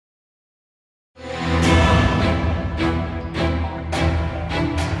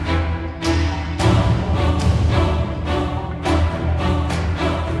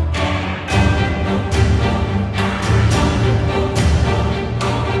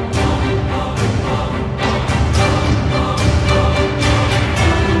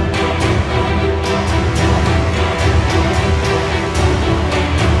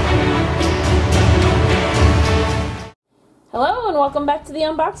welcome back to the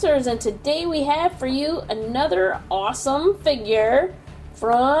Unboxers, and today we have for you another awesome figure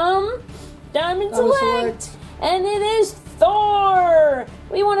from Diamond Select, and it is Thor!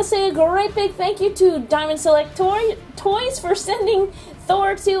 We want to say a great big thank you to Diamond Select Toys for sending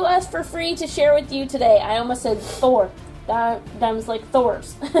Thor to us for free to share with you today. I almost said Thor. Diamond's like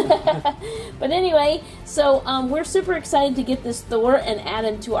Thor's. But anyway, so we're super excited to get this Thor and add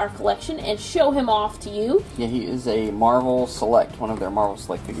him to our collection and show him off to you. Yeah, he is a Marvel Select, one of their Marvel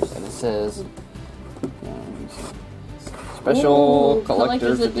Select figures, and it says Special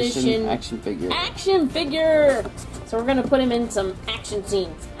Collector's Edition Action Figure. Action figure! So we're going to put him in some action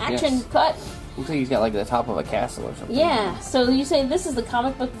scenes. Action cut. Looks like he's got like the top of a castle or something. Yeah, so you say this is the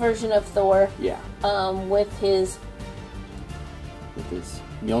comic book version of Thor. Yeah. With his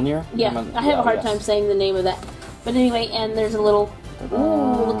Mjolnir? Yeah, I have a hard time saying the name of that. But anyway, and there's a little...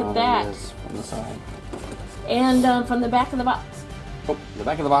 Ooh, look at that. From the side. And from the back of the box. Oh, the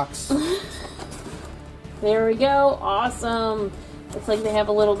back of the box. There we go. Awesome. Looks like they have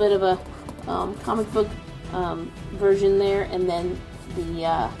a little bit of a comic book version there, and then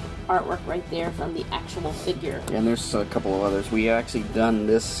the artwork right there from the actual figure. Yeah, and there's a couple of others. We actually done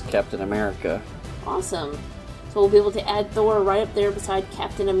this Captain America. Awesome. So we'll be able to add Thor right up there beside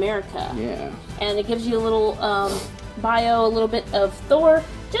Captain America. Yeah. And it gives you a little bio, a little bit of Thor,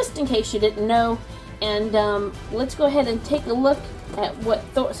 just in case you didn't know. And let's go ahead and take a look at what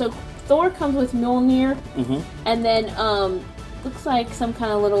Thor... So Thor comes with Mjolnir, and then looks like some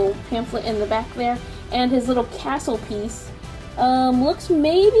kind of little pamphlet in the back there. And his little castle piece looks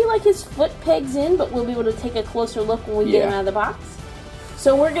maybe like his foot pegs in, but we'll be able to take a closer look when we get him out of the box.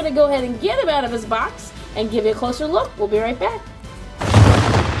 So we're going to go ahead and get him out of his box and give you a closer look. We'll be right back.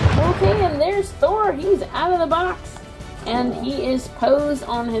 Okay, and there's Thor. He's out of the box. And he is posed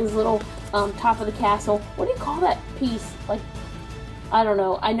on his little top of the castle. What do you call that piece? Like, I don't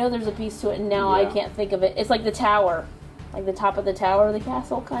know. I know there's a piece to it, and now I can't think of it. It's like the tower. Like the top of the tower of the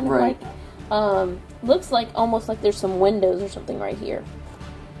castle, kind of like. Looks like almost like there's some windows or something right here.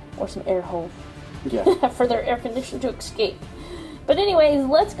 Or some air holes. Yeah. For their air conditioner to escape. But anyways,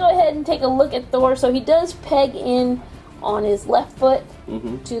 let's go ahead and take a look at Thor. So he does peg in on his left foot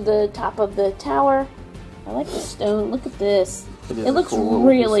to the top of the tower. I like the stone. Look at this. It looks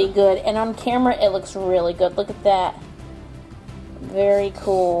really good. And on camera, it looks really good. Look at that. Very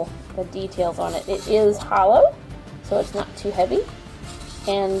cool. The details on it. It is hollow, so it's not too heavy.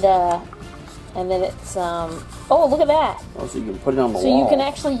 And then it's, oh, look at that. Oh, so you can put it on the wall. So you can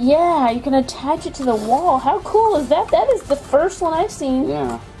actually, you can attach it to the wall. How cool is that? That is the first one I've seen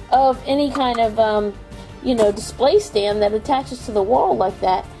of any kind of, you know, display stand that attaches to the wall like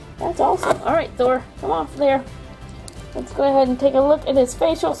that. That's awesome. All right, Thor, come off there. Let's go ahead and take a look at his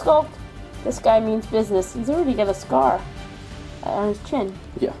facial sculpt. This guy means business. He's already got a scar on his chin.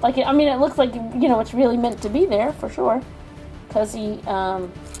 Yeah. Like, I mean, it looks like, you know, it's really meant to be there for sure. Because he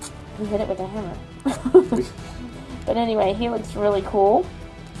hit it with a hammer. But anyway, he looks really cool.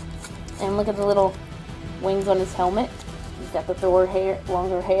 And look at the little wings on his helmet. He's got the Thor hair,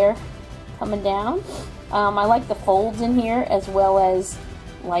 longer hair coming down. I like the folds in here, as well as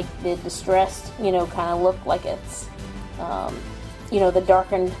like the distressed, you know, kind of look like it's, you know, the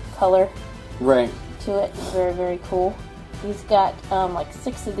darkened color to it. Very, very cool. He's got like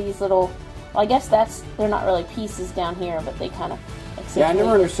 6 of these little, well, I guess they're not really pieces down here, but they kind of I never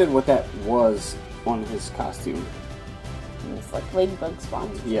understood what that was on his costume. It's like ladybug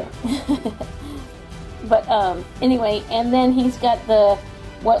spots. Yeah. But anyway, and then he's got the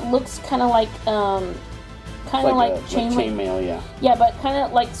what looks kind of like chainmail. Yeah, but kind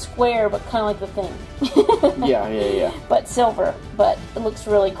of like square, but kind of like the thing. yeah. But silver, but it looks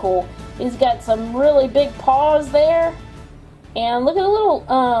really cool. He's got some really big paws there, and look at the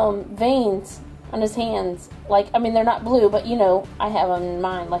little veins on his hands. Like, I mean, they're not blue, but you know, I have them in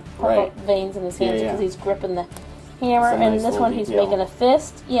mind, like purple veins in his hands because he's gripping the hammer. And this one, he's making a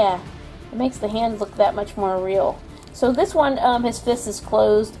fist. Yeah, it makes the hands look that much more real. So this one, his fist is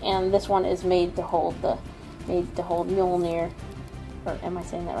closed, and this one is made to hold Mjolnir. Or am I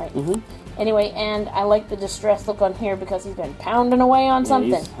saying that right? Anyway, and I like the distressed look on here because he's been pounding away on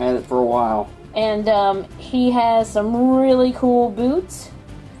something. He's had it for a while. And he has some really cool boots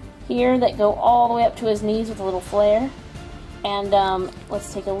here that go all the way up to his knees with a little flare. And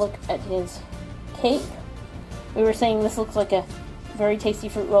let's take a look at his cape. We were saying this looks like a very tasty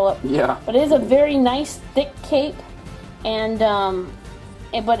fruit roll-up. Yeah. But it is a very nice, thick cape. And,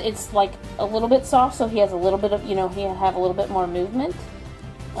 but it's like a little bit soft, so he has a little bit of, you know, he'll have a little bit more movement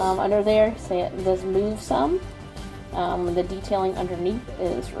under there. So it does move some. The detailing underneath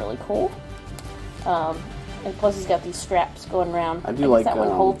is really cool. And plus, he's got these straps going around. I do like that one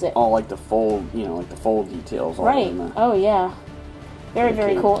holds it. all like the fold, you know, like the fold details. All Right. in that. Oh yeah.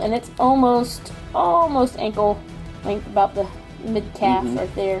 Very cool. And it's almost ankle length, about the mid calf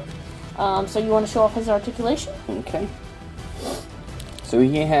right there. So you want to show off his articulation? Okay. So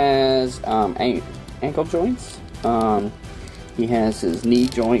he has ankle joints. He has his knee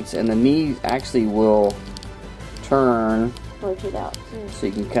joints, and the knee actually will turn. Rotate out. So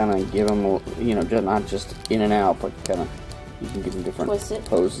you can kind of give him, you know, not just in and out, but kind of you can give him different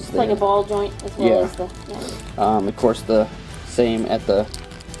poses. It's there. like a ball joint as well as the. Yeah. Of course, the same at the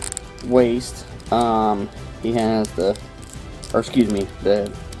waist. He has the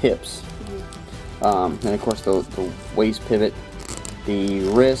hips. And of course the waist pivot, the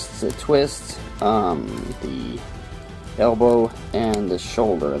wrists, the twists, the elbow, and the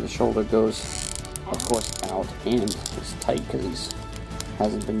shoulder. And the shoulder goes, of course, out and it's tight because he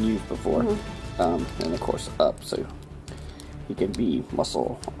hasn't been used before. And of course up, so he can be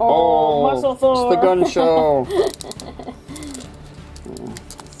muscle. Muscle Thor! It's the gun show.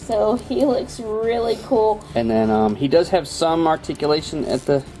 So he looks really cool. And then he does have some articulation at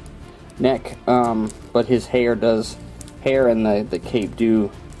the neck, but his hair and the cape do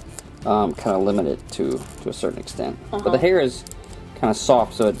kind of limit it to a certain extent. But the hair is kind of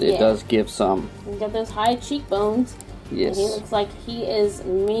soft, so it does give some. He's got those high cheekbones. Yes. And he looks like he is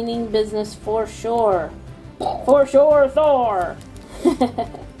meaning business for sure. For sure, Thor!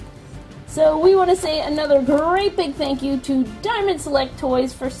 So we want to say another great big thank you to Diamond Select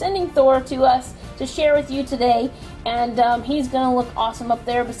Toys for sending Thor to us to share with you today. And he's going to look awesome up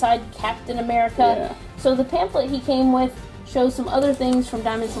there beside Captain America. Yeah. So the pamphlet he came with shows some other things from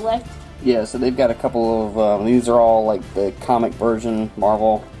Diamond Select. Yeah, so they've got a couple of, these are all like the comic version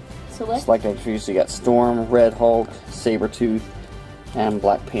Marvel Select Extras. So you got Storm, Red Hulk, Sabretooth, and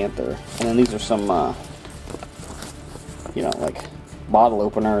Black Panther. And then these are some, you know, like bottle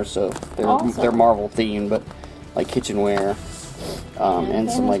openers, so they're Marvel themed, but like kitchenware, and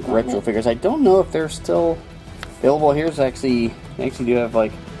some like retro figures. I don't know if they're still available. Here's actually, they actually do have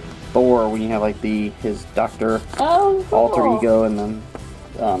like Thor when you have like his Doctor alter ego, and then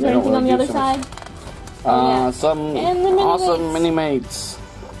is there anything on the other side? Some awesome mini mates.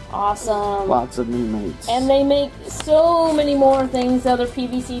 Awesome. Lots of mini mates. And they make so many more things, other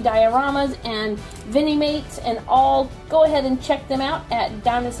PVC dioramas and Vinimates and all. Go ahead and check them out at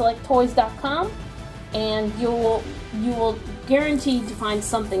DiamondSelectToys.com, and you will guaranteed to find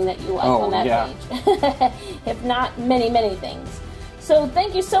something that you like on that page. If not, many things. So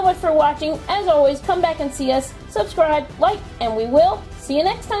thank you so much for watching. As always, come back and see us, subscribe, like, and we will see you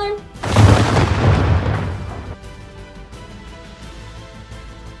next time.